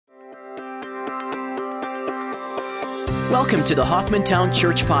Welcome to the Hoffmantown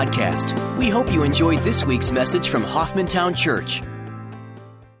Church Podcast. We hope you enjoyed this week's message from Hoffmantown Church.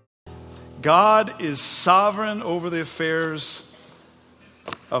 God is sovereign over the affairs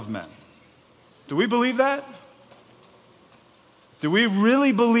of men. Do we believe that? Do we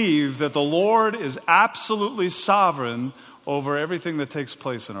really believe that the Lord is absolutely sovereign over everything that takes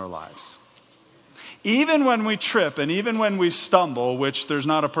place in our lives? Even when we trip and even when we stumble, which there's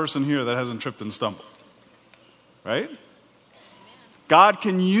not a person here that hasn't tripped and stumbled, right? God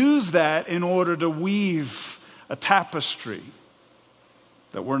can use that in order to weave a tapestry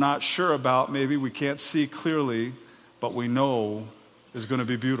that we're not sure about, maybe we can't see clearly, but we know is going to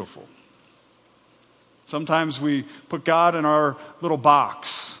be beautiful. Sometimes we put God in our little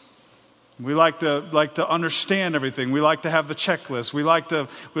box. We like to understand everything. We like to have the checklist. We like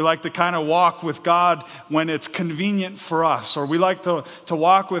to kind of walk with God when it's convenient for us, or we like to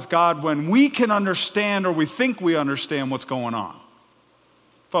walk with God when we can understand or we think we understand what's going on.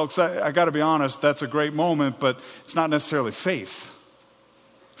 Folks, I got to be honest, that's a great moment, but it's not necessarily faith.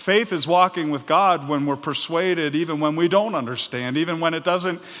 Faith is walking with God when we're persuaded, even when we don't understand, even when it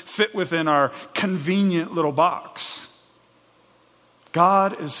doesn't fit within our convenient little box.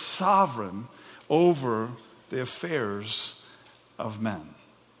 God is sovereign over the affairs of men.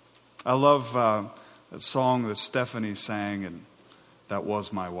 I love that song that Stephanie sang, and that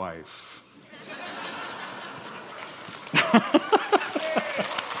was my wife.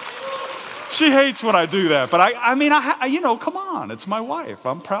 She hates when I do that, but I mean, come on, it's my wife.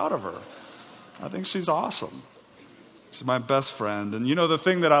 I'm proud of her. I think she's awesome. She's my best friend. And the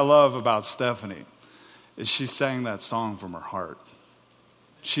thing that I love about Stephanie is she sang that song from her heart.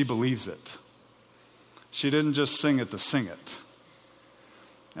 She believes it. She didn't just sing it to sing it.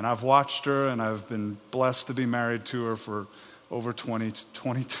 And I've watched her, and I've been blessed to be married to her for over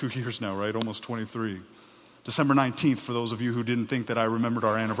 22 years now, right? Almost 23. December 19th, for those of you who didn't think that I remembered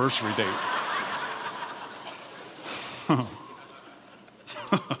our anniversary date.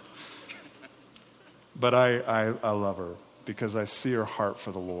 But I love her because I see her heart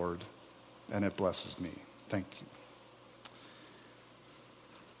for the Lord, and it blesses me. Thank you.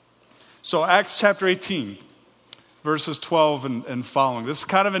 So Acts chapter 18, verses 12 and following. This is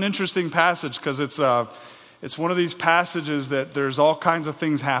kind of an interesting passage because it's one of these passages that there's all kinds of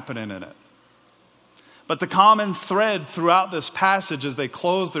things happening in it. But the common thread throughout this passage as they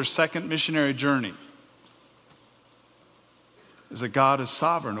close their second missionary journey is that God is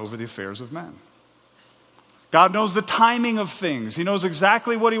sovereign over the affairs of men. God knows the timing of things. He knows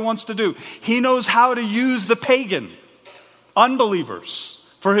exactly what he wants to do. He knows how to use the pagan, unbelievers,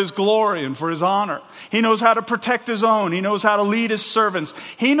 for his glory and for his honor. He knows how to protect his own. He knows how to lead his servants.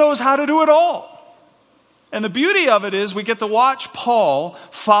 He knows how to do it all. And the beauty of it is we get to watch Paul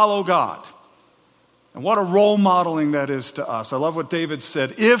follow God. And what a role modeling that is to us. I love what David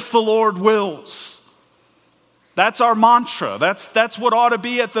said, if the Lord wills. That's our mantra. That's what ought to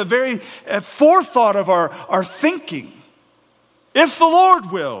be at the very forethought of our thinking. If the Lord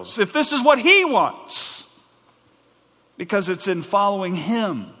wills, if this is what he wants. Because it's in following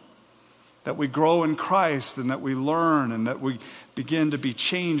him that we grow in Christ and that we learn and that we begin to be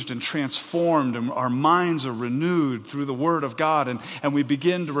changed and transformed, and our minds are renewed through the Word of God, and we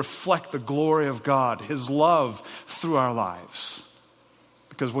begin to reflect the glory of God, his love through our lives.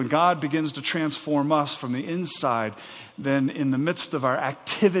 Because when God begins to transform us from the inside, then in the midst of our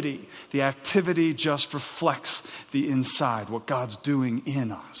activity, the activity just reflects the inside, what God's doing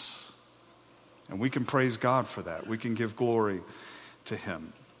in us. And we can praise God for that. We can give glory to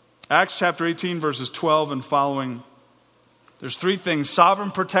him. Acts chapter 18, verses 12 and following. There's three things: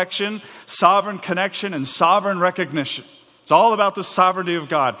 sovereign protection, sovereign connection, and sovereign recognition. It's all about the sovereignty of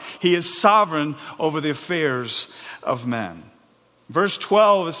God. He is sovereign over the affairs of men. Verse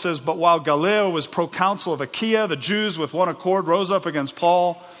 12, it says, but while Gallio was proconsul of Achaia, the Jews with one accord rose up against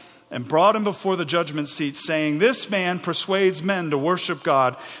Paul and brought him before the judgment seat, saying, this man persuades men to worship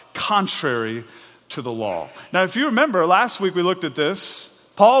God contrary to the law. Now, if you remember, last week we looked at this.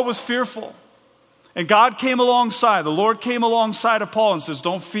 Paul was fearful. And God came alongside. The Lord came alongside of Paul and says,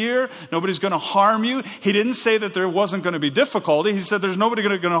 don't fear. Nobody's going to harm you. He didn't say that there wasn't going to be difficulty. He said, there's nobody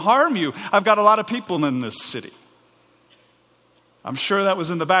going to harm you. I've got a lot of people in this city. I'm sure that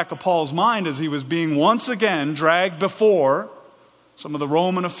was in the back of Paul's mind as he was being once again dragged before some of the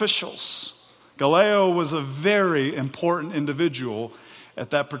Roman officials. Gallio was a very important individual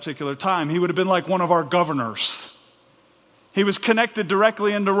at that particular time. He would have been like one of our governors. He was connected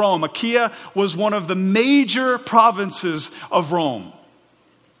directly into Rome. Achaia was one of the major provinces of Rome.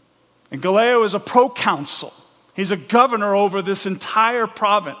 And Gallio is a proconsul. He's a governor over this entire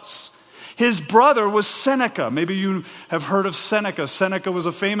province. His brother was Seneca. Maybe you have heard of Seneca. Seneca was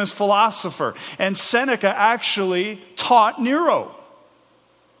a famous philosopher. And Seneca actually taught Nero.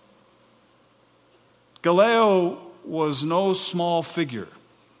 Gallio was no small figure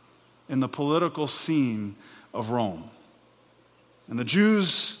in the political scene of Rome. And the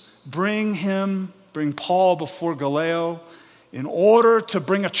Jews bring Paul before Gallio in order to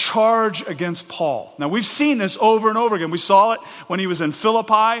bring a charge against Paul. Now, we've seen this over and over again. We saw it when he was in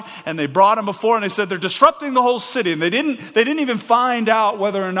Philippi, and they brought him before, and they said they're disrupting the whole city. And they didn't even find out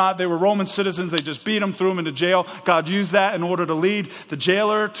whether or not they were Roman citizens. They just beat them, threw them into jail. God used that in order to lead the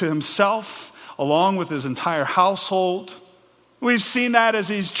jailer to himself, along with his entire household. We've seen that as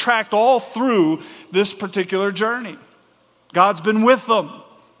he's tracked all through this particular journey. God's been with them.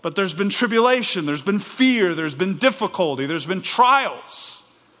 But there's been tribulation, there's been fear, there's been difficulty, there's been trials.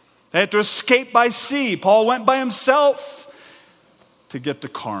 They had to escape by sea. Paul went by himself to get to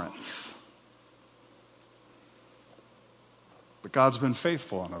Corinth. But God's been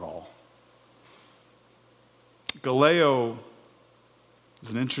faithful in it all. Gallio is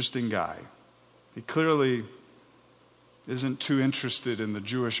an interesting guy. He clearly isn't too interested in the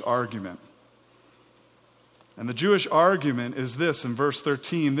Jewish argument. And the Jewish argument is this in verse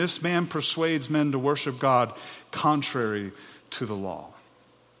 13, this man persuades men to worship God contrary to the law.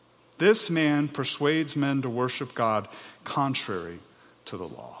 This man persuades men to worship God contrary to the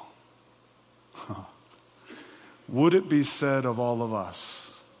law. Would it be said of all of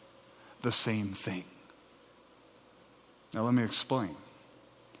us the same thing? Now let me explain.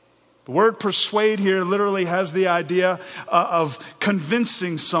 The word persuade here literally has the idea of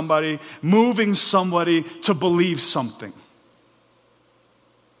convincing somebody, moving somebody to believe something.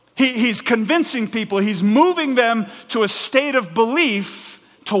 He's convincing people, he's moving them to a state of belief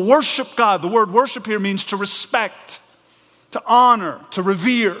to worship God. The word worship here means to respect, to honor, to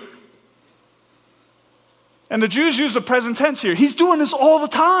revere. And the Jews use the present tense here. He's doing this all the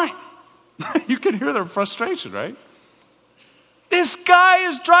time. You can hear their frustration, right? This guy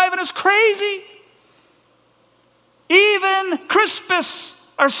is driving us crazy. Even Crispus,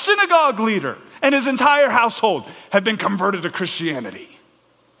 our synagogue leader, and his entire household have been converted to Christianity.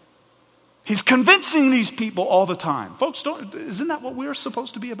 He's convincing these people all the time. Folks, isn't that what we're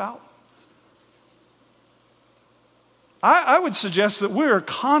supposed to be about? I would suggest that we're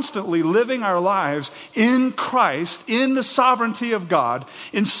constantly living our lives in Christ, in the sovereignty of God,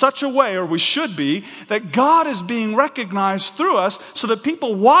 in such a way, or we should be, that God is being recognized through us so that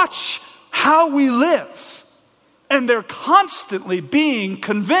people watch how we live. And they're constantly being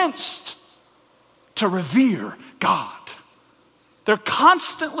convinced to revere God. They're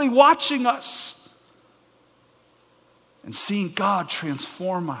constantly watching us and seeing God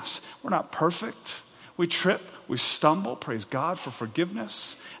transform us. We're not perfect. We trip. We stumble, praise God for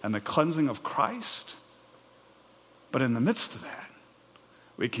forgiveness and the cleansing of Christ. But in the midst of that,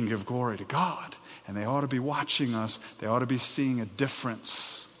 we can give glory to God. And they ought to be watching us. They ought to be seeing a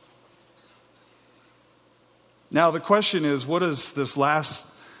difference. Now the question is, what does this last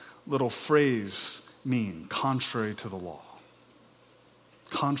little phrase mean? Contrary to the law.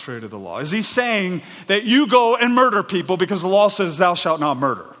 Contrary to the law. Is he saying that you go and murder people because the law says thou shalt not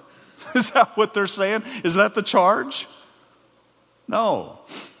murder? Is that what they're saying? Is that the charge? No.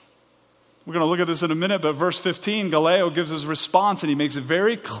 We're going to look at this in a minute, but verse 15, Gallio gives his response, and he makes it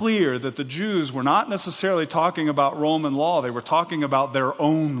very clear that the Jews were not necessarily talking about Roman law. They were talking about their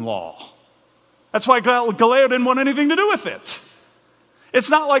own law. That's why Gallio didn't want anything to do with it. It's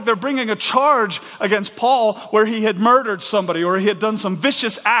not like they're bringing a charge against Paul where he had murdered somebody or he had done some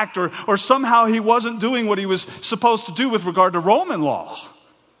vicious act or somehow he wasn't doing what he was supposed to do with regard to Roman law.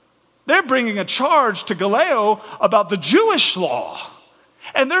 They're bringing a charge to Gallio about the Jewish law.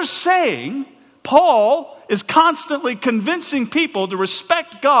 And they're saying Paul is constantly convincing people to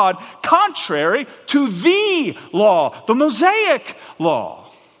respect God contrary to the law, the Mosaic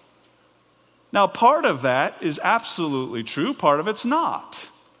law. Now, part of that is absolutely true. Part of it's not.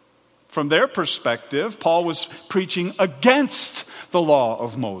 From their perspective, Paul was preaching against the law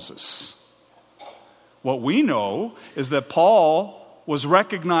of Moses. What we know is that Paul was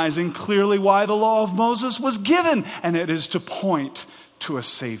recognizing clearly why the law of Moses was given, and it is to point to a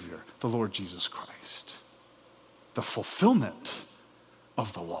Savior, the Lord Jesus Christ. The fulfillment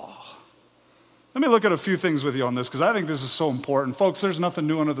of the law. Let me look at a few things with you on this, because I think this is so important. Folks, there's nothing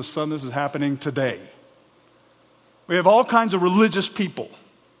new under the sun. This is happening today. We have all kinds of religious people.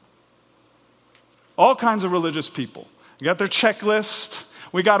 All kinds of religious people. They got their checklist.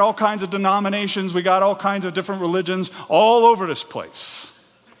 We got all kinds of denominations. We got all kinds of different religions all over this place.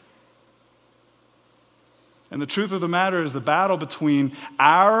 And the truth of the matter is the battle between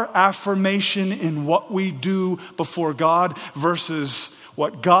our affirmation in what we do before God versus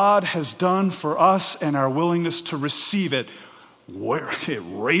what God has done for us and our willingness to receive it, where it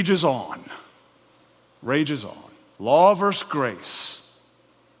rages on. Rages on. Law versus grace.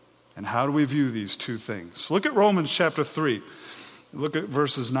 And how do we view these two things? Look at Romans chapter 3. Look at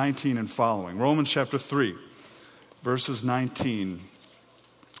verses 19 and following. Romans chapter 3, verses 19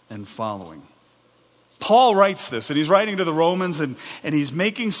 and following. Paul writes this, and he's writing to the Romans, and he's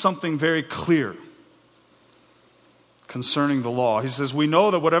making something very clear concerning the law. He says, we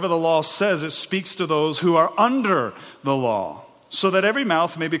know that whatever the law says, it speaks to those who are under the law, so that every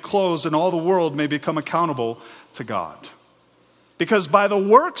mouth may be closed and all the world may become accountable to God. Because by the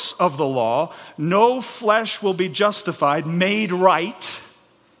works of the law, no flesh will be justified, made right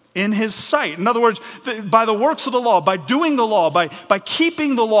in his sight. In other words, by the works of the law, by doing the law, by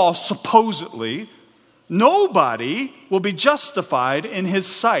keeping the law supposedly, nobody will be justified in his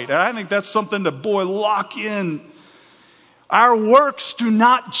sight. And I think that's something to, lock in. Our works do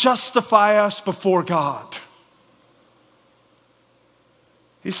not justify us before God.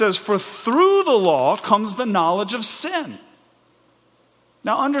 He says, for through the law comes the knowledge of sin.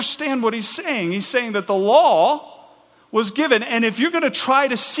 Now understand what he's saying. He's saying that the law was given, and if you're going to try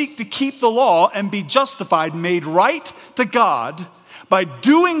to seek to keep the law and be justified, made right to God, by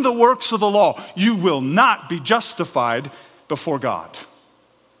doing the works of the law, you will not be justified before God.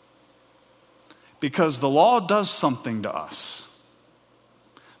 Because the law does something to us.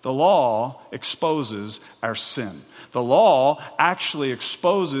 The law exposes our sin. The law actually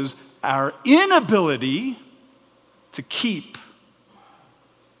exposes our inability to keep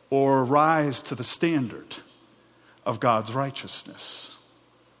or rise to the standard of God's righteousness.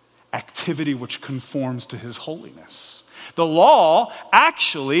 Activity which conforms to his holiness. The law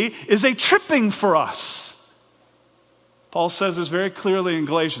actually is a tripping for us. Paul says this very clearly in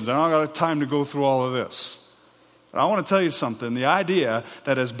Galatians. I don't have time to go through all of this. But I want to tell you something. The idea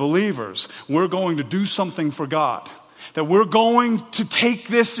that as believers, we're going to do something for God. That we're going to take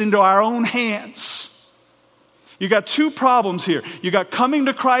this into our own hands. You got two problems here. You got coming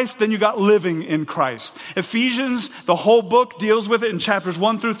to Christ, then you got living in Christ. Ephesians, the whole book deals with it in chapters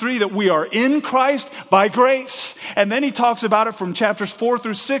 1 through 3, that we are in Christ by grace. And then he talks about it from chapters 4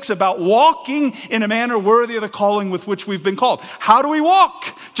 through 6 about walking in a manner worthy of the calling with which we've been called. How do we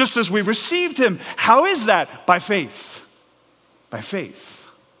walk? Just as we received him. How is that? By faith. By faith.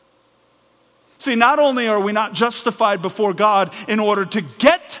 See, not only are we not justified before God in order to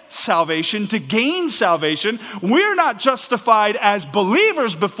get salvation, to gain salvation, we're not justified as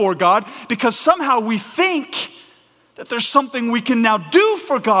believers before God because somehow we think that there's something we can now do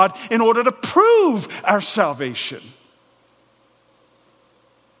for God in order to prove our salvation.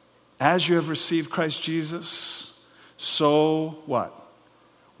 As you have received Christ Jesus, so what?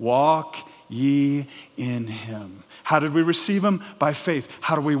 Walk ye in him. How did we receive him? By faith.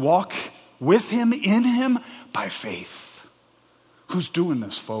 How do we walk with him, in him? By faith. Who's doing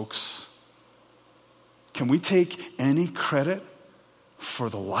this, folks? Can we take any credit for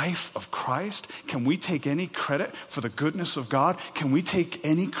the life of Christ? Can we take any credit for the goodness of God? Can we take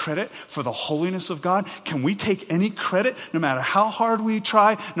any credit for the holiness of God? Can we take any credit no matter how hard we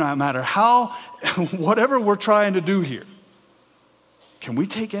try, no matter how, whatever we're trying to do here? Can we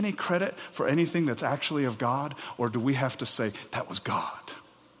take any credit for anything that's actually of God? Or do we have to say, that was God?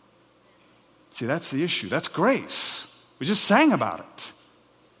 See, that's the issue. That's grace. We just sang about it.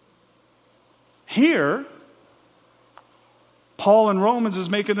 Here, Paul in Romans is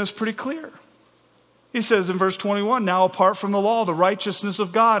making this pretty clear. He says in verse 21, now apart from the law, the righteousness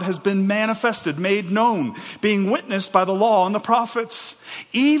of God has been manifested, made known, being witnessed by the law and the prophets,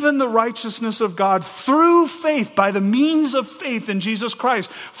 even the righteousness of God through faith, by the means of faith in Jesus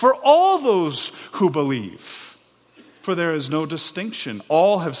Christ, for all those who believe. For there is no distinction.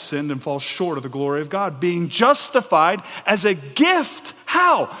 All have sinned and fall short of the glory of God, being justified as a gift.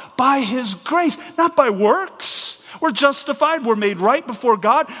 How? By his grace, not by works. We're justified, we're made right before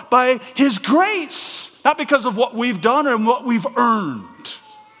God by his grace, not because of what we've done or what we've earned.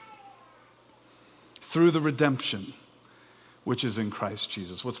 Through the redemption which is in Christ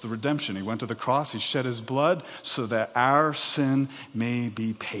Jesus. What's the redemption? He went to the cross, he shed his blood so that our sin may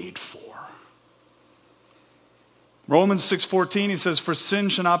be paid for. Romans 6:14, he says, for sin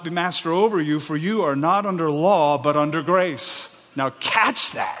shall not be master over you, for you are not under law, but under grace. Now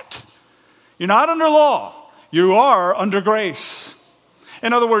catch that. You're not under law. You are under grace.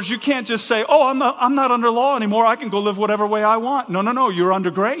 In other words, you can't just say, oh, I'm not under law anymore. I can go live whatever way I want. No. You're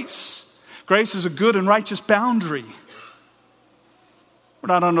under grace. Grace is a good and righteous boundary. We're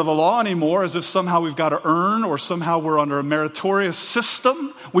not under the law anymore as if somehow we've got to earn or somehow we're under a meritorious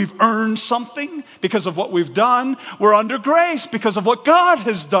system. We've earned something because of what we've done. We're under grace because of what God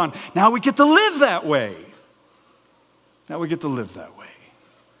has done. Now we get to live that way. Now we get to live that way.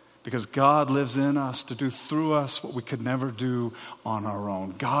 Because God lives in us to do through us what we could never do on our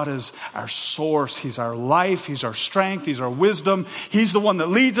own. God is our source. He's our life. He's our strength. He's our wisdom. He's the one that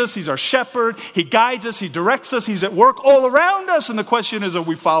leads us. He's our shepherd. He guides us. He directs us. He's at work all around us. And the question is, are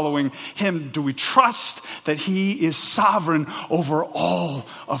we following him? Do we trust that he is sovereign over all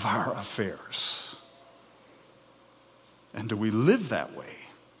of our affairs? And do we live that way?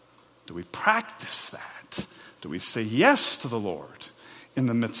 Do we practice that? Do we say yes to the Lord in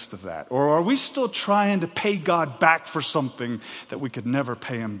the midst of that? Or are we still trying to pay God back for something that we could never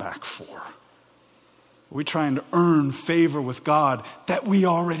pay him back for? Are we trying to earn favor with God that we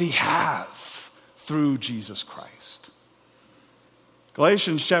already have through Jesus Christ?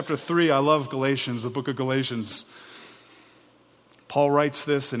 Galatians chapter 3, I love Galatians, the book of Galatians. Paul writes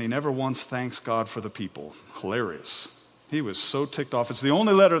this, and he never once thanks God for the people. Hilarious. He was so ticked off. It's the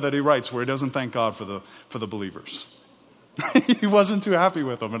only letter that he writes where he doesn't thank God for the believers. He wasn't too happy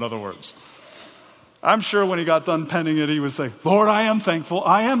with them, in other words. I'm sure when he got done penning it, he would say, Lord, I am thankful,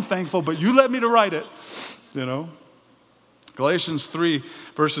 but you led me to write it. You know? Galatians 3,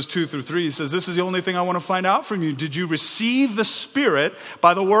 verses 2 through 3, he says, this is the only thing I want to find out from you. Did you receive the Spirit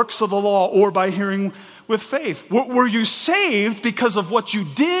by the works of the law or by hearing with faith? Were you saved because of what you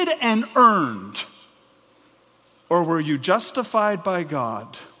did and earned? Or were you justified by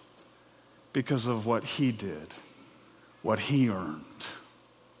God because of what he did? What he earned.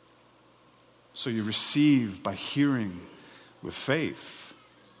 So you receive by hearing with faith.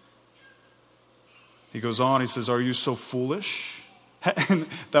 He goes on, he says, are you so foolish? And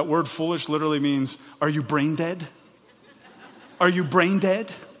that word foolish literally means, are you brain dead? Are you brain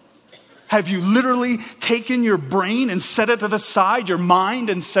dead? Have you literally taken your brain and set it to the side, your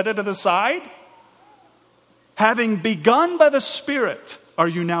mind and set it to the side? Having begun by the Spirit, are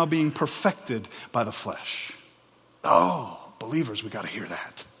you now being perfected by the flesh? Oh, believers, we got to hear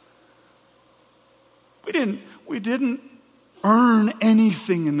that. We didn't earn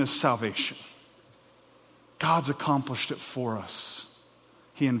anything in this salvation. God's accomplished it for us.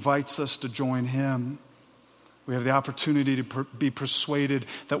 He invites us to join him. We have the opportunity to be persuaded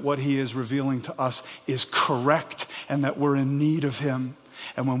that what he is revealing to us is correct and that we're in need of him.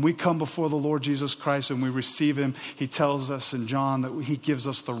 And when we come before the Lord Jesus Christ and we receive him, he tells us in John that he gives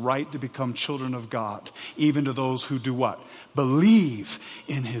us the right to become children of God, even to those who do what? Believe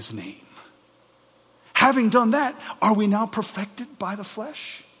in his name. Having done that, are we now perfected by the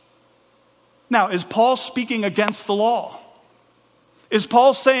flesh? Now, is Paul speaking against the law? Is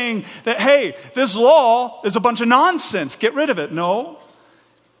Paul saying that, hey, this law is a bunch of nonsense, get rid of it? No.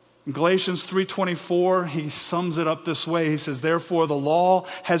 In Galatians 3:24, he sums it up this way. He says, therefore the law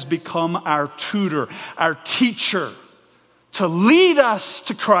has become our tutor, our teacher, to lead us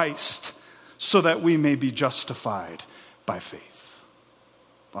to Christ so that we may be justified by faith.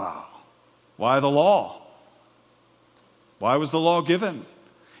 Wow. Why the law? Why was the law given?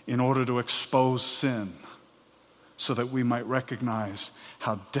 In order to expose sin, so that we might recognize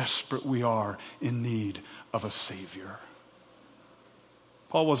how desperate we are in need of a Savior.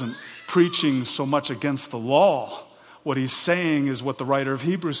 Paul wasn't preaching so much against the law. What he's saying is what the writer of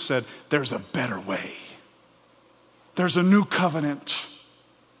Hebrews said, there's a better way. There's a new covenant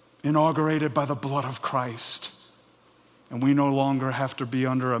inaugurated by the blood of Christ. And we no longer have to be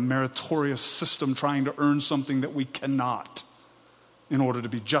under a meritorious system trying to earn something that we cannot in order to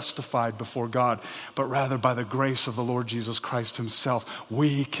be justified before God, but rather by the grace of the Lord Jesus Christ himself,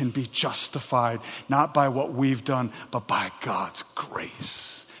 we can be justified not by what we've done, but by God's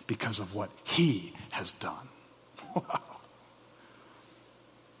grace because of what he has done. Wow.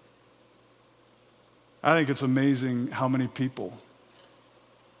 I think it's amazing how many people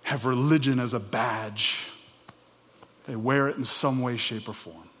have religion as a badge. They wear it in some way, shape, or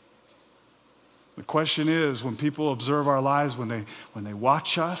form. The question is, when people observe our lives, when they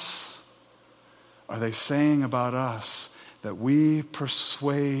watch us, are they saying about us that we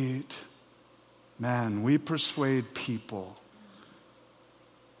persuade people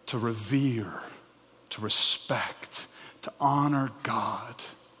to revere, to respect, to honor God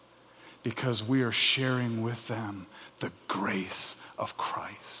because we are sharing with them the grace of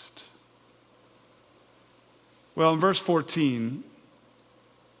Christ? Well, in verse 14,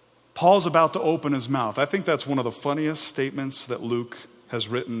 Paul's about to open his mouth. I think that's one of the funniest statements that Luke has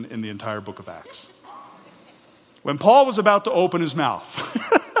written in the entire book of Acts. When Paul was about to open his mouth,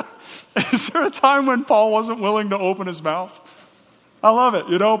 is there a time when Paul wasn't willing to open his mouth? I love it.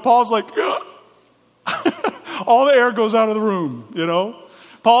 Paul's like, all the air goes out of the room,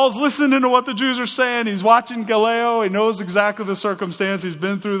 Paul's listening to what the Jews are saying. He's watching Gallio. He knows exactly the circumstance. He's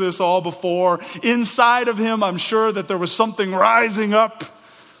been through this all before. Inside of him, I'm sure that there was something rising up.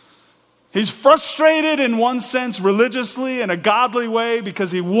 He's frustrated in one sense religiously in a godly way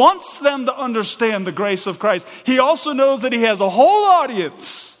because he wants them to understand the grace of Christ. He also knows that he has a whole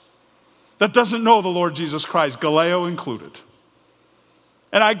audience that doesn't know the Lord Jesus Christ, Gallio included.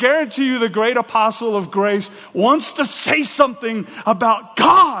 And I guarantee you the great apostle of grace wants to say something about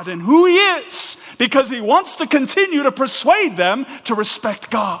God and who he is because he wants to continue to persuade them to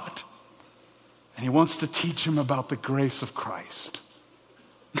respect God. And he wants to teach them about the grace of Christ.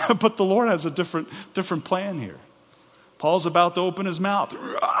 But the Lord has a different plan here. Paul's about to open his mouth.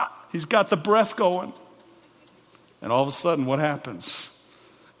 He's got the breath going. And all of a sudden, what happens?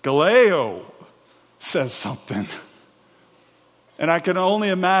 Gallio says something. And I can only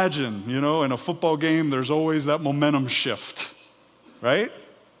imagine, in a football game, there's always that momentum shift, right?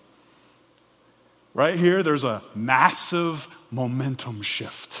 Right here, there's a massive momentum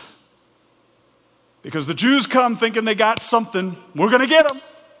shift. Because the Jews come thinking they got something. We're going to get them.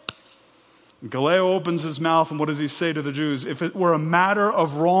 Gallio opens his mouth, and what does he say to the Jews? If it were a matter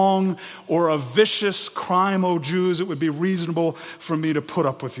of wrong or a vicious crime, O Jews, it would be reasonable for me to put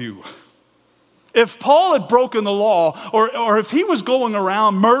up with you. If Paul had broken the law, or if he was going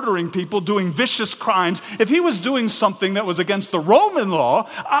around murdering people, doing vicious crimes, if he was doing something that was against the Roman law,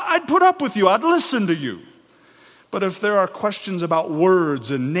 I'd put up with you. I'd listen to you. But if there are questions about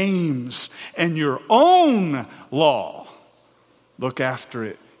words and names and your own law, look after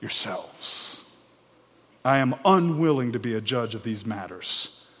it yourselves. I am unwilling to be a judge of these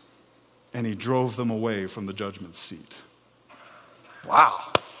matters. And he drove them away from the judgment seat. Wow.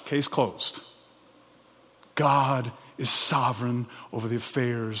 Case closed. God is sovereign over the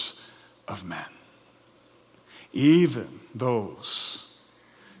affairs of men. Even those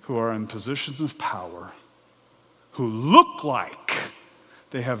who are in positions of power, who look like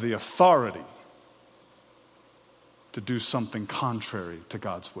they have the authority to do something contrary to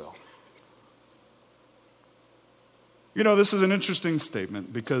God's will. This is an interesting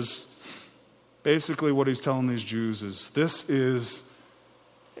statement because basically what he's telling these Jews is this is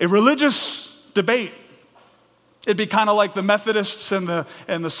a religious debate. It'd be kind of like the Methodists and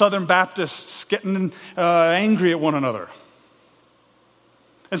the Southern Baptists getting angry at one another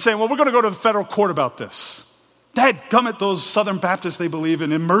and saying, well, we're going to go to the federal court about this. Dadgummit, those Southern Baptists, they believe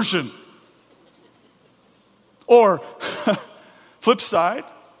in immersion. Or, flip side,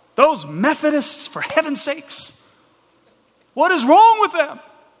 those Methodists, for heaven's sakes, what is wrong with them?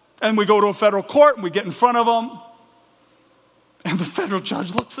 And we go to a federal court and we get in front of them. And the federal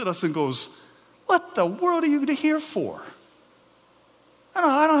judge looks at us and goes, what the world are you here for?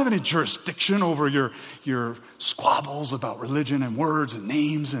 I don't have any jurisdiction over your squabbles about religion and words and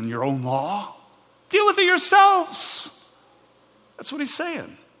names and your own law. Deal with it yourselves. That's what he's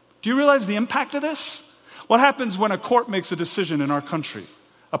saying. Do you realize the impact of this? What happens when a court makes a decision in our country?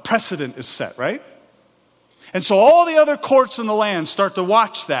 A precedent is set, right? And so all the other courts in the land start to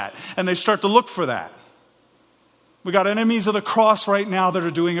watch that, and they start to look for that. We got enemies of the cross right now that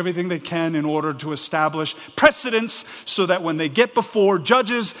are doing everything they can in order to establish precedents so that when they get before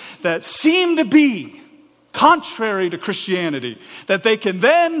judges that seem to be contrary to Christianity, that they can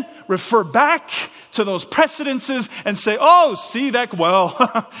then refer back to those precedences and say, oh, see that,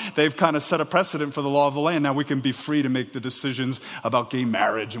 well, they've kind of set a precedent for the law of the land. Now we can be free to make the decisions about gay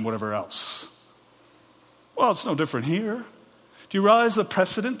marriage and whatever else. Well, it's no different here. Do you realize the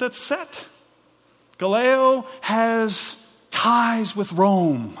precedent that's set? Gallio has ties with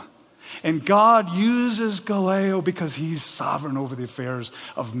Rome. And God uses Gallio because he's sovereign over the affairs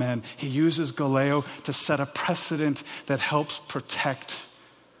of men. He uses Gallio to set a precedent that helps protect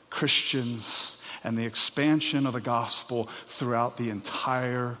Christians and the expansion of the gospel throughout the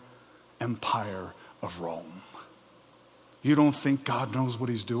entire empire of Rome. You don't think God knows what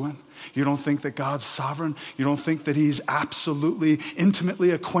he's doing? You don't think that God's sovereign? You don't think that he's absolutely,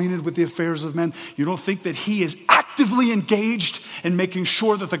 intimately acquainted with the affairs of men? You don't think that he is actively engaged in making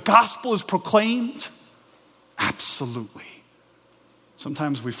sure that the gospel is proclaimed? Absolutely.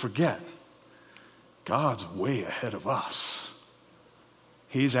 Sometimes we forget. God's way ahead of us.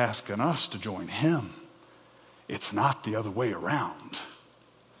 He's asking us to join him. It's not the other way around.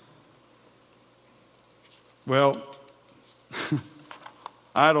 Well,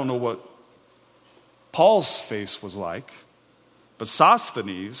 I don't know what Paul's face was like, but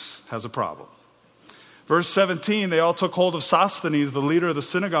Sosthenes has a problem. Verse 17, they all took hold of Sosthenes, the leader of the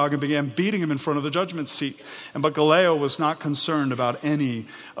synagogue, and began beating him in front of the judgment seat. But Gallio was not concerned about any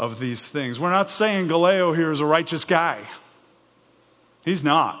of these things. We're not saying Gallio here is a righteous guy. He's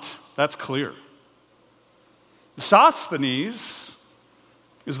not. That's clear. Sosthenes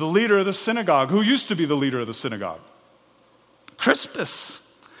is the leader of the synagogue. Who used to be the leader of the synagogue? Crispus.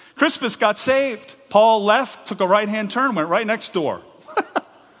 Crispus got saved. Paul left, took a right-hand turn, went right next door.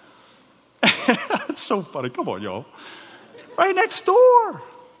 That's so funny. Come on, y'all. Right next door.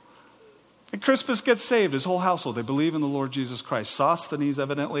 And Crispus gets saved. His whole household, they believe in the Lord Jesus Christ. Sosthenes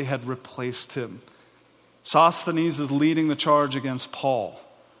evidently had replaced him. Sosthenes is leading the charge against Paul.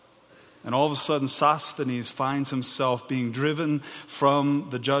 And all of a sudden, Sosthenes finds himself being driven from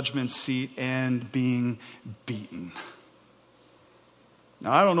the judgment seat and being beaten.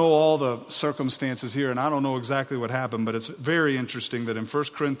 Now, I don't know all the circumstances here, and I don't know exactly what happened, but it's very interesting that in 1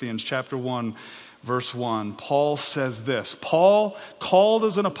 Corinthians chapter 1, verse 1, Paul says this: Paul, called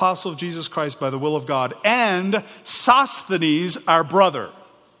as an apostle of Jesus Christ by the will of God, and Sosthenes, our brother.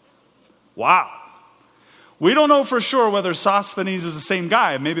 Wow. We don't know for sure whether Sosthenes is the same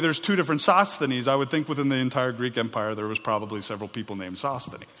guy. Maybe there's two different Sosthenes. I would think within the entire Greek Empire there was probably several people named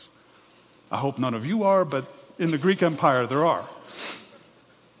Sosthenes. I hope none of you are, but in the Greek Empire there are.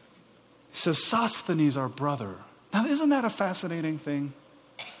 He says, Sosthenes, our brother. Now, isn't that a fascinating thing?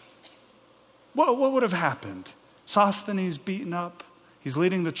 What would have happened? Sosthenes beaten up. He's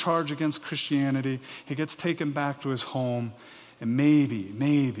leading the charge against Christianity. He gets taken back to his home. And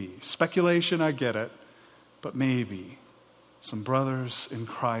maybe, speculation, I get it, but maybe some brothers in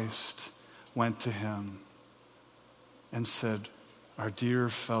Christ went to him and said, our dear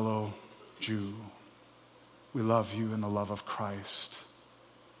fellow Jew, we love you in the love of Christ.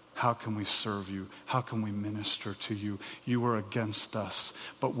 How can we serve you? How can we minister to you? You are against us,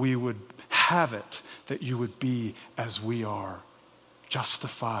 but we would have it that you would be as we are,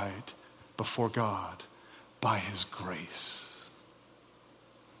 justified before God by his grace.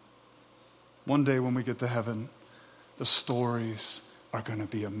 One day when we get to heaven, the stories are going to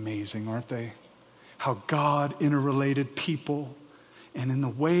be amazing, aren't they? How God interrelated people, and in the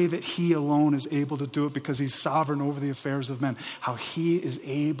way that he alone is able to do it because he's sovereign over the affairs of men, how he is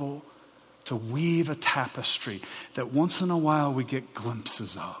able to weave a tapestry that once in a while we get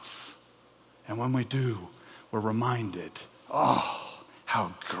glimpses of. And when we do, we're reminded, oh,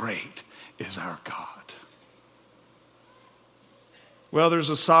 how great is our God. Well, there's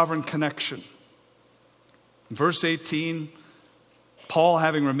a sovereign connection. In verse 18, Paul,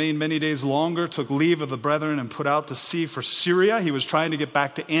 having remained many days longer, took leave of the brethren and put out to sea for Syria. He was trying to get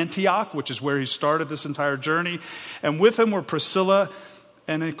back to Antioch, which is where he started this entire journey. And with him were Priscilla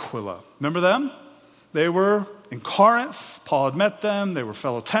and Aquila. Remember them? They were in Corinth. Paul had met them. They were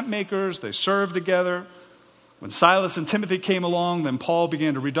fellow tent makers. They served together. When Silas and Timothy came along, then Paul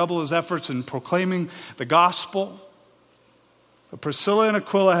began to redouble his efforts in proclaiming the gospel. But Priscilla and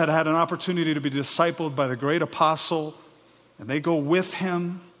Aquila had had an opportunity to be discipled by the great apostle, and they go with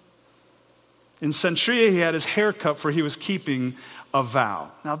him. In Cenchrea, he had his hair cut, for he was keeping a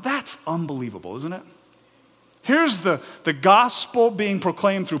vow. Now that's unbelievable, isn't it? Here's the gospel being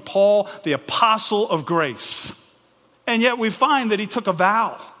proclaimed through Paul, the apostle of grace. And yet we find that he took a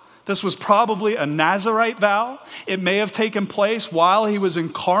vow. This was probably a Nazirite vow. It may have taken place while he was in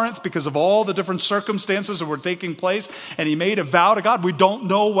Corinth because of all the different circumstances that were taking place. And he made a vow to God. We don't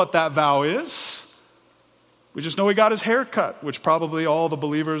know what that vow is. We just know he got his hair cut, which probably all the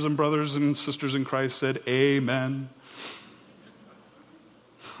believers and brothers and sisters in Christ said, amen.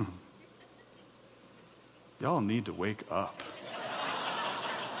 Y'all need to wake up.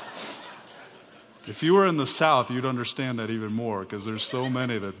 If you were in the South, you'd understand that even more, because there's so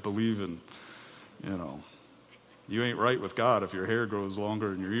many that believe in, you ain't right with God if your hair grows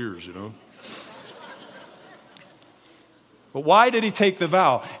longer than your ears, But why did he take the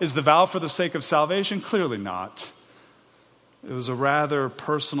vow? Is the vow for the sake of salvation? Clearly not. It was a rather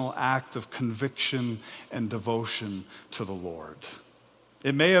personal act of conviction and devotion to the Lord.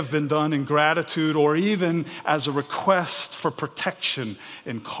 It may have been done in gratitude or even as a request for protection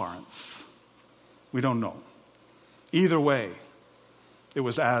in Corinth. We don't know. Either way, it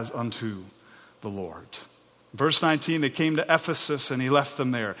was as unto the Lord. Verse 19, they came to Ephesus and he left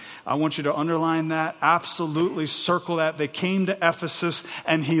them there. I want you to underline that, absolutely circle that. They came to Ephesus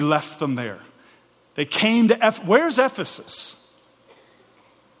and he left them there. They came to where's Ephesus?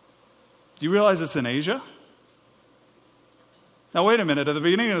 Do you realize it's in Asia? Now wait a minute, at the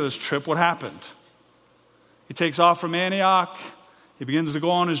beginning of this trip, what happened? He takes off from Antioch, he begins to go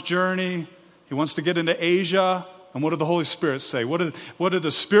on his journey, he wants to get into Asia, and what did the Holy Spirit say? What did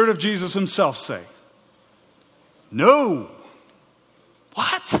the Spirit of Jesus himself say? No.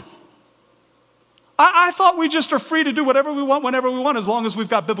 What? I thought we just are free to do whatever we want, whenever we want, as long as we've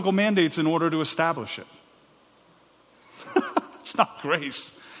got biblical mandates in order to establish it. It's not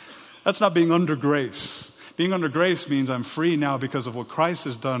grace. That's not being under grace. Being under grace means I'm free now because of what Christ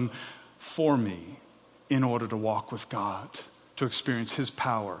has done for me in order to walk with God, to experience His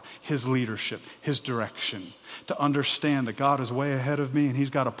power, His leadership, His direction, to understand that God is way ahead of me and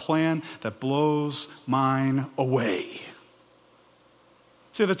He's got a plan that blows mine away.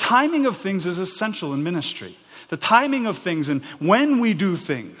 See, the timing of things is essential in ministry. The timing of things and when we do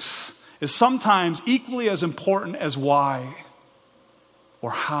things is sometimes equally as important as why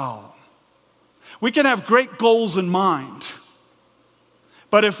or how. We can have great goals in mind,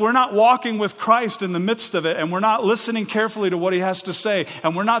 but if we're not walking with Christ in the midst of it and we're not listening carefully to what He has to say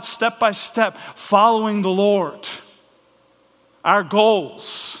and we're not step by step following the Lord, our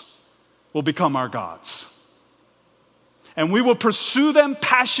goals will become our gods. And we will pursue them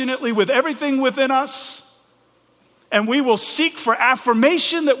passionately with everything within us. And we will seek for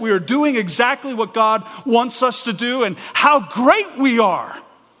affirmation that we are doing exactly what God wants us to do and how great we are.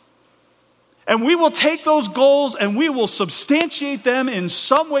 And we will take those goals and we will substantiate them in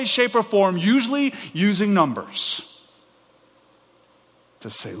some way, shape, or form, usually using numbers. To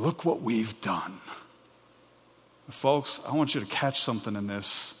say, look what we've done. Folks, I want you to catch something in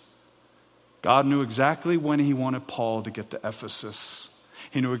this. God knew exactly when He wanted Paul to get to Ephesus.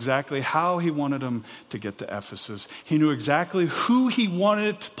 He knew exactly how He wanted him to get to Ephesus. He knew exactly who He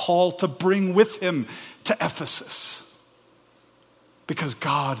wanted Paul to bring with him to Ephesus. Because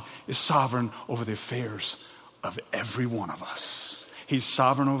God is sovereign over the affairs of every one of us. He's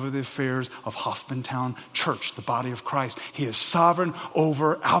sovereign over the affairs of Hoffmantown Church, the body of Christ. He is sovereign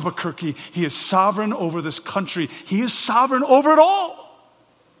over Albuquerque. He is sovereign over this country. He is sovereign over it all.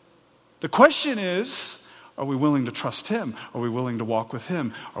 The question is, are we willing to trust Him? Are we willing to walk with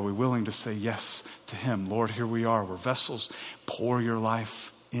Him? Are we willing to say yes to Him? Lord, here we are. We're vessels. Pour your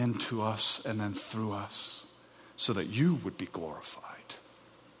life into us and then through us so that you would be glorified.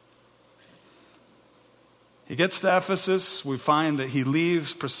 He gets to Ephesus. We find that he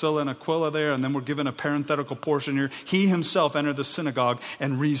leaves Priscilla and Aquila there, and then we're given a parenthetical portion here. He himself entered the synagogue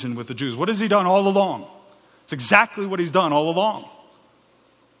and reasoned with the Jews. What has he done all along? It's exactly what he's done all along.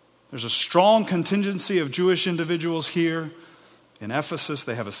 There's a strong contingency of Jewish individuals here. In Ephesus,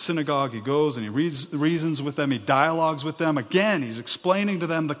 they have a synagogue. He goes and he reasons with them. He dialogues with them. Again, he's explaining to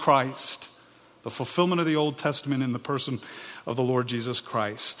them the Christ, the fulfillment of the Old Testament in the person of the Lord Jesus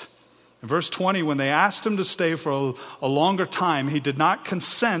Christ. In verse 20, when they asked him to stay for a longer time, he did not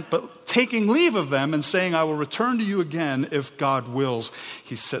consent, but taking leave of them and saying, I will return to you again if God wills,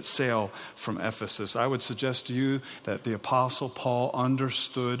 he set sail from Ephesus. I would suggest to you that the Apostle Paul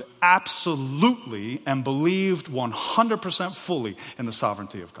understood absolutely and believed 100% fully in the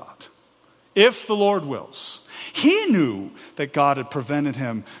sovereignty of God. If the Lord wills. He knew that God had prevented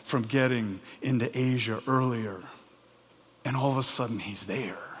him from getting into Asia earlier. And all of a sudden he's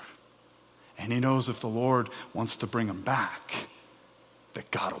there. And he knows if the Lord wants to bring him back, that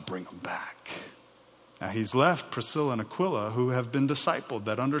God will bring him back. Now he's left Priscilla and Aquila who have been discipled,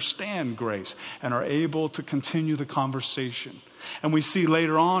 that understand grace and are able to continue the conversation. And we see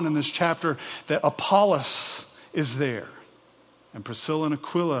later on in this chapter that Apollos is there. And Priscilla and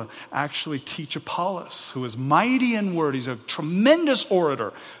Aquila actually teach Apollos, who is mighty in word. He's a tremendous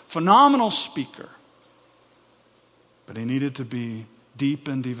orator, phenomenal speaker. But he needed to be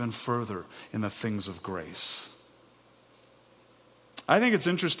deepened even further in the things of grace. I think it's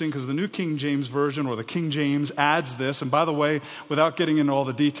interesting because the New King James Version, or the King James, adds this. And by the way, without getting into all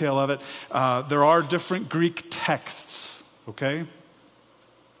the detail of it, there are different Greek texts, okay?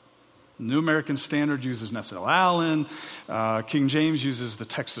 New American Standard uses Nestle Allen. King James uses the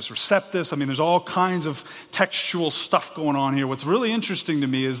Textus Receptus. I mean, there's all kinds of textual stuff going on here. What's really interesting to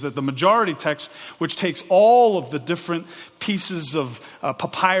me is that the majority text, which takes all of the different pieces of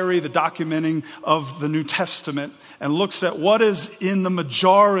papyri, the documenting of the New Testament, and looks at what is in the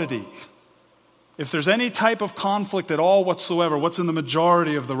majority. If there's any type of conflict at all whatsoever, what's in the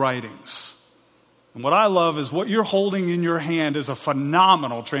majority of the writings? And what I love is what you're holding in your hand is a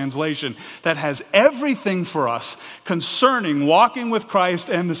phenomenal translation that has everything for us concerning walking with Christ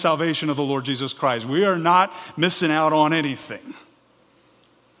and the salvation of the Lord Jesus Christ. We are not missing out on anything.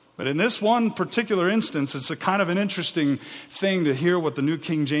 But in this one particular instance, it's a kind of an interesting thing to hear what the New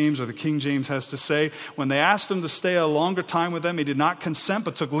King James or the King James has to say. When they asked him to stay a longer time with them, he did not consent,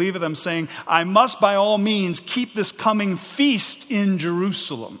 but took leave of them, saying, I must by all means keep this coming feast in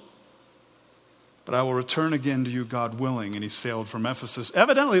Jerusalem. But I will return again to you, God willing. And he sailed from Ephesus.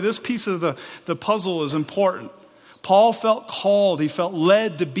 Evidently, this piece of the puzzle is important. Paul felt called, he felt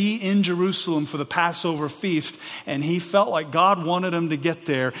led to be in Jerusalem for the Passover feast, and he felt like God wanted him to get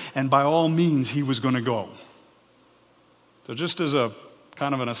there, and by all means he was going to go. So just as a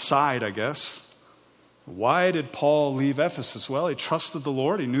kind of an aside, I guess, why did Paul leave Ephesus? Well, he trusted the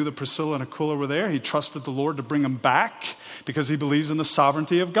Lord. He knew that Priscilla and Aquila were there. He trusted the Lord to bring him back because he believes in the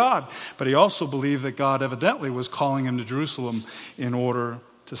sovereignty of God. But he also believed that God evidently was calling him to Jerusalem in order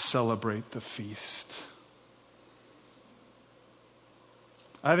to celebrate the feast.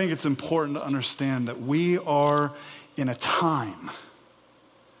 I think it's important to understand that we are in a time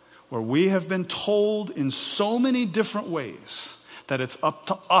where we have been told in so many different ways that it's up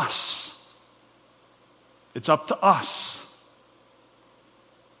to us. It's up to us.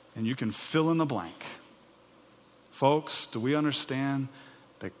 And you can fill in the blank. Folks, do we understand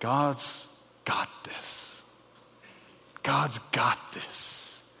that God's got this? God's got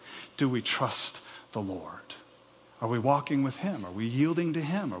this. Do we trust the Lord? Are we walking with him? Are we yielding to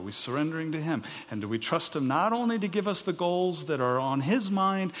him? Are we surrendering to him? And do we trust him not only to give us the goals that are on his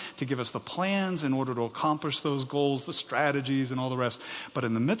mind, to give us the plans in order to accomplish those goals, the strategies and all the rest, but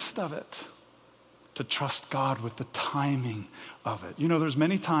in the midst of it, to trust God with the timing of it. You know, there's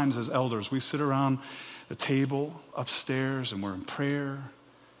many times as elders, we sit around the table upstairs and we're in prayer,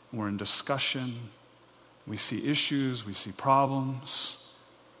 and we're in discussion. We see issues, we see problems.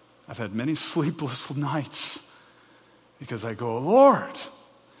 I've had many sleepless nights because I go, Lord.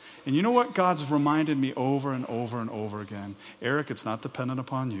 And you know what God's reminded me over and over and over again? Eric, it's not dependent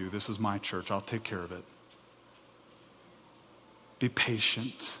upon you. This is my church. I'll take care of it. Be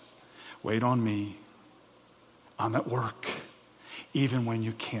patient. Wait on me. I'm at work, even when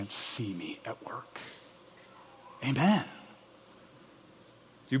you can't see me at work. Amen.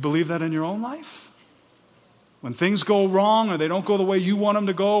 Do you believe that in your own life? When things go wrong or they don't go the way you want them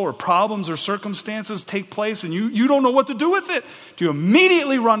to go, or problems or circumstances take place and you don't know what to do with it, do you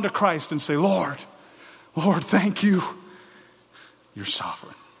immediately run to Christ and say, Lord, thank you. You're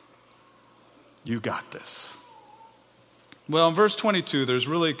sovereign. You got this. Well, in verse 22, there's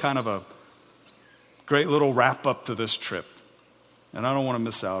really kind of a great little wrap up to this trip. And I don't want to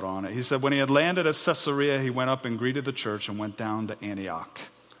miss out on it. He said, when he had landed at Caesarea, he went up and greeted the church and went down to Antioch.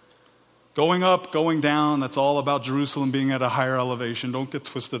 Going up, going down, that's all about Jerusalem being at a higher elevation. Don't get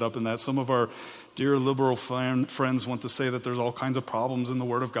twisted up in that. Some of our dear liberal friends want to say that there's all kinds of problems in the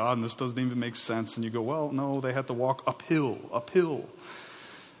Word of God and this doesn't even make sense. And you go, well, no, they had to walk uphill.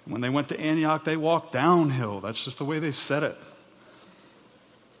 When they went to Antioch, they walked downhill. That's just the way they said it.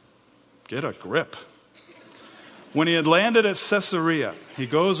 Get a grip. When he had landed at Caesarea, he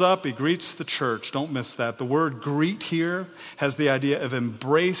goes up, he greets the church. Don't miss that. The word greet here has the idea of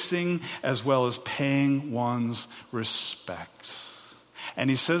embracing as well as paying one's respects. And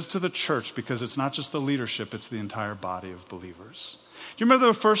he says to the church, because it's not just the leadership, it's the entire body of believers. Do you remember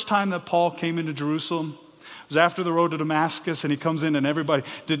the first time that Paul came into Jerusalem? It was after the road to Damascus, and he comes in and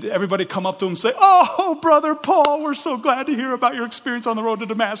did everybody come up to him and say, oh, Brother Paul, we're so glad to hear about your experience on the road to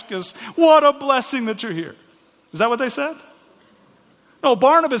Damascus. What a blessing that you're here. Is that what they said? No,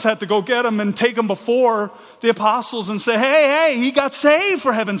 Barnabas had to go get him and take him before the apostles and say, hey, he got saved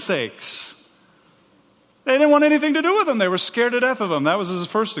for heaven's sakes. They didn't want anything to do with him. They were scared to death of him. That was his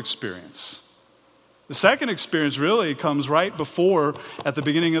first experience. The second experience really comes right before, at the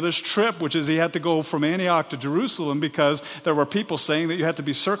beginning of this trip, which is he had to go from Antioch to Jerusalem because there were people saying that you had to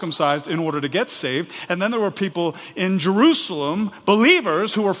be circumcised in order to get saved. And then there were people in Jerusalem,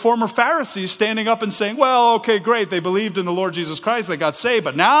 believers who were former Pharisees, standing up and saying, well, okay, great, they believed in the Lord Jesus Christ, they got saved,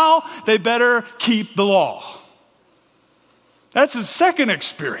 but now they better keep the law. That's his second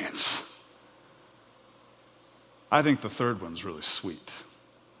experience. I think the third one's really sweet,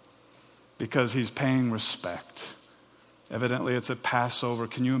 because he's paying respect. Evidently, it's at Passover.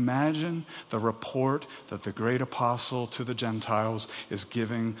 Can you imagine the report that the great apostle to the Gentiles is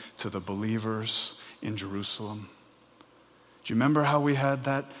giving to the believers in Jerusalem? Do you remember how we had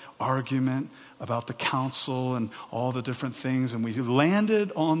that argument about the council and all the different things? And we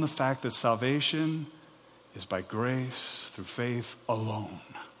landed on the fact that salvation is by grace through faith alone.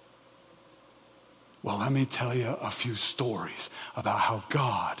 Well, let me tell you a few stories about how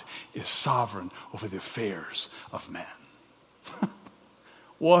God is sovereign over the affairs of men.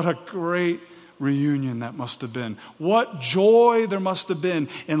 What a great reunion that must have been. What joy there must have been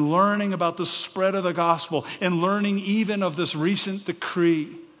in learning about the spread of the gospel, in learning even of this recent decree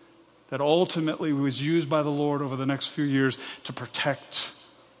that ultimately was used by the Lord over the next few years to protect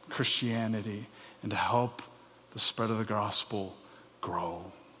Christianity and to help the spread of the gospel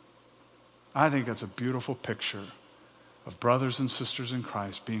grow. I think that's a beautiful picture of brothers and sisters in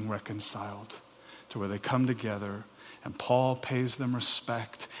Christ being reconciled to where they come together And Paul pays them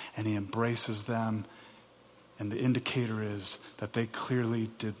respect, and he embraces them. And the indicator is that they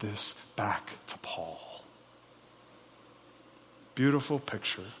clearly did this back to Paul. Beautiful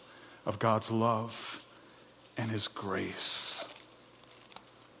picture of God's love and his grace.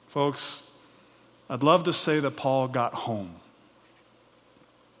 Folks, I'd love to say that Paul got home.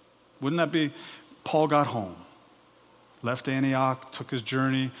 Wouldn't that be? Paul got home. Left Antioch, took his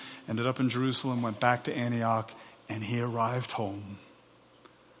journey, ended up in Jerusalem, went back to Antioch, and he arrived home.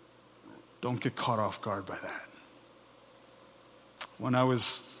 Don't get caught off guard by that. When I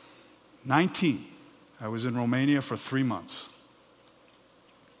was 19, I was in Romania for 3 months.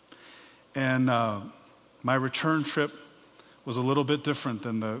 And my return trip was a little bit different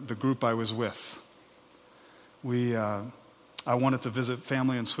than the group I was with. I wanted to visit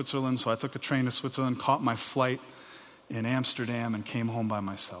family in Switzerland, so I took a train to Switzerland, caught my flight in Amsterdam, and came home by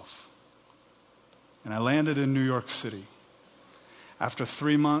myself. And I landed in New York City. After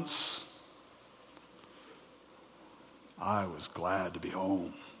 3 months, I was glad to be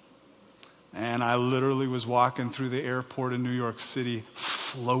home. And I literally was walking through the airport in New York City,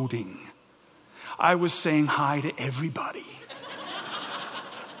 floating. I was saying hi to everybody.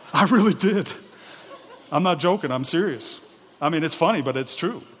 I really did. I'm not joking, I'm serious. I mean, it's funny, but it's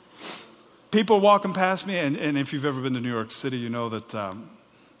true. People walking past me, and if you've ever been to New York City, you know that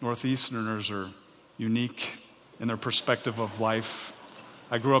Northeasterners are unique in their perspective of life.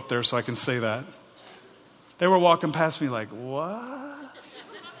 I grew up there, so I can say that. They were walking past me like, what?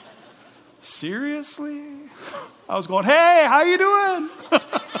 Seriously? I was going, hey, how you doing?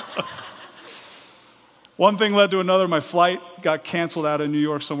 One thing led to another. My flight got canceled out of New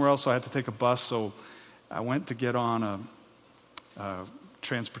York somewhere else, so I had to take a bus. So I went to get on a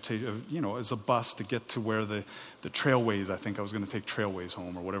transportation, as a bus to get to where the Trailways, I think I was going to take Trailways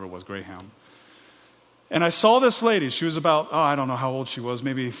home or whatever it was, Greyhound. And I saw this lady. She was about, I don't know how old she was,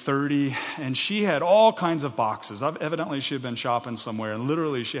 maybe 30. And she had all kinds of boxes. Evidently, she had been shopping somewhere. And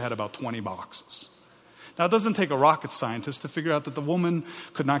literally, she had about 20 boxes. Now, it doesn't take a rocket scientist to figure out that the woman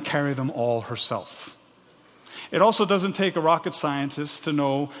could not carry them all herself. It also doesn't take a rocket scientist to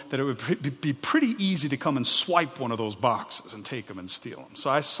know that it would be pretty easy to come and swipe one of those boxes and take them and steal them. So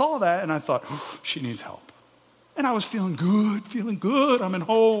I saw that and I thought, she needs help. And I was feeling good. I'm at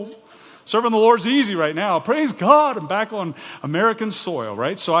home. Serving the Lord's easy right now. Praise God. I'm back on American soil,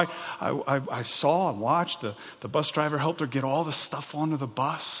 right? So I saw and watched the bus driver helped her get all the stuff onto the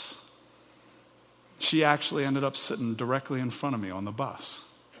bus. She actually ended up sitting directly in front of me on the bus.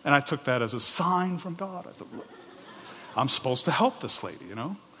 And I took that as a sign from God. I thought, I'm supposed to help this lady,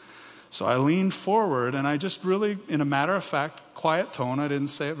 So I leaned forward and I just really, in a matter-of-fact, quiet tone, I didn't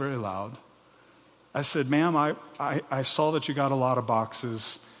say it very loud. I said, ma'am, I saw that you got a lot of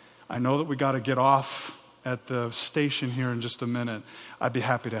boxes. I know that we got to get off at the station here in just a minute. I'd be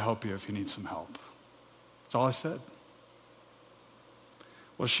happy to help you if you need some help. That's all I said.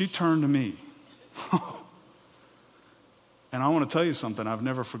 Well, she turned to me. And I want to tell you something. I've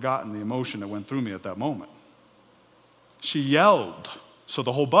never forgotten the emotion that went through me at that moment. She yelled so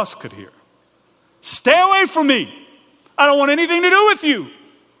the whole bus could hear. Stay away from me. I don't want anything to do with you.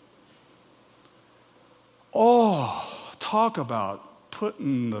 Oh, talk about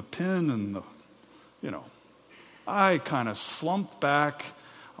putting the pin in the, I kind of slumped back.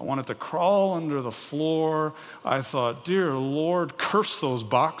 I wanted to crawl under the floor. I thought, dear Lord, curse those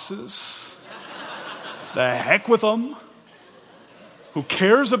boxes. The heck with them. Who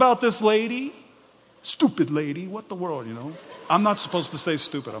cares about this lady? Stupid lady. What the world, I'm not supposed to say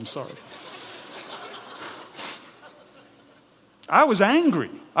stupid. I'm sorry. I was angry.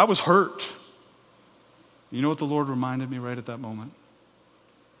 I was hurt. You know what the Lord reminded me right at that moment?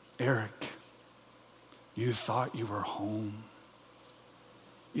 Eric, you thought you were home.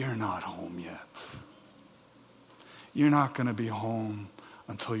 You're not home yet. You're not going to be home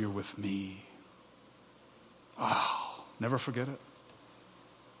until you're with me. Wow. Never forget it.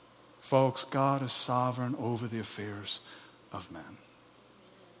 Folks, God is sovereign over the affairs of men.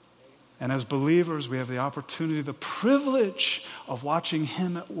 And as believers, we have the opportunity, the privilege of watching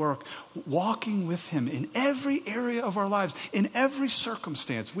him at work, walking with him in every area of our lives, in every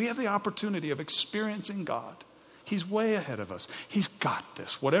circumstance. We have the opportunity of experiencing God. He's way ahead of us. He's got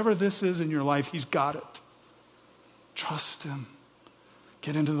this. Whatever this is in your life, he's got it. Trust him.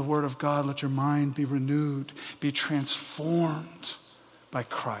 Get into the Word of God. Let your mind be renewed. Be transformed by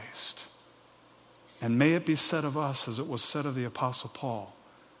Christ. And may it be said of us, as it was said of the Apostle Paul,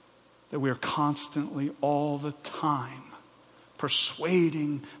 that we are constantly, all the time,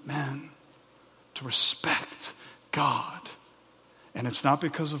 persuading men to respect God. And it's not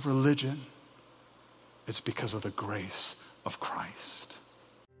because of religion. It's because of the grace of Christ.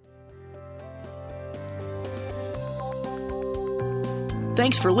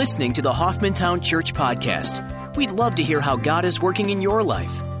 Thanks for listening to the Hoffmantown Church Podcast. We'd love to hear how God is working in your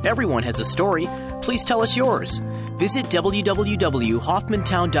life. Everyone has a story. Please tell us yours. Visit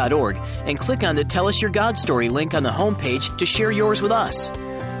www.hoffmantown.org and click on the Tell Us Your God Story link on the homepage to share yours with us.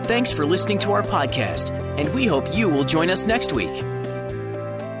 Thanks for listening to our podcast, and we hope you will join us next week.